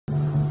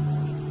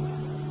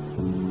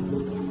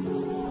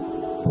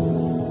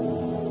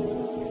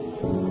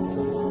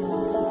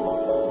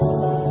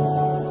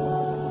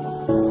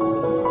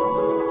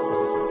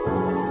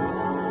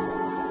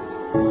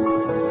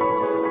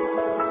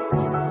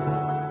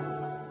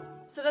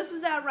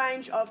our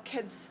range of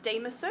kids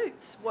steamer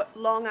suits,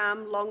 long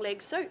arm, long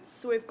leg suits.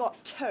 So we've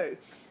got two.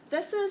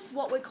 This is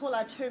what we call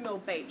our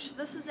 2mm beach.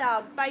 This is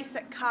our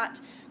basic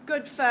cut,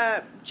 good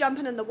for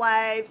jumping in the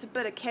waves, a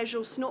bit of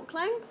casual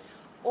snorkeling.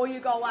 Or you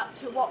go up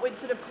to what we'd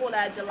sort of call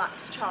our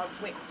deluxe child's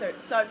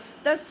wetsuit. So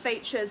this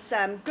features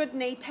good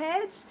knee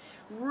pads,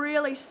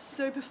 really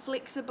super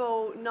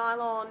flexible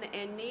nylon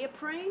and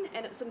neoprene,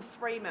 and it's in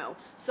 3mm.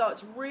 So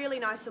it's really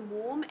nice and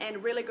warm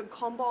and really good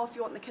combo if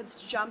you want the kids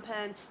to jump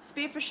in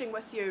spearfishing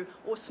with you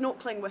or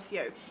snorkeling with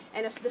you.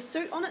 And if the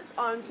suit on its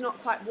own is not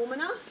quite warm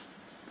enough,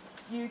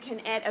 you can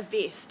add a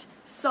vest.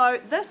 So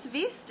this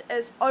vest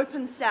is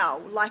open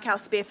cell, like our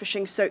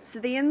spearfishing suit. So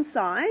the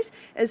inside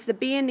is the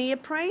bare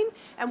neoprene,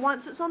 and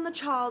once it's on the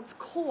child's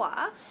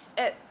core,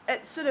 it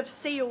sort of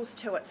seals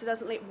to it, so it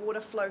doesn't let water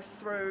flow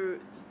through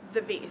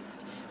the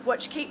vest,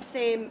 which keeps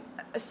them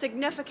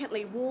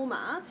significantly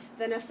warmer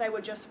than if they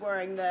were just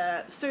wearing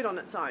the suit on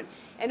its own.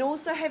 And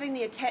also having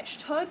the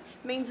attached hood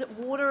means that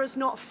water is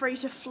not free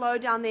to flow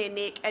down their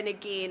neck and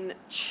again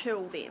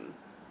chill them.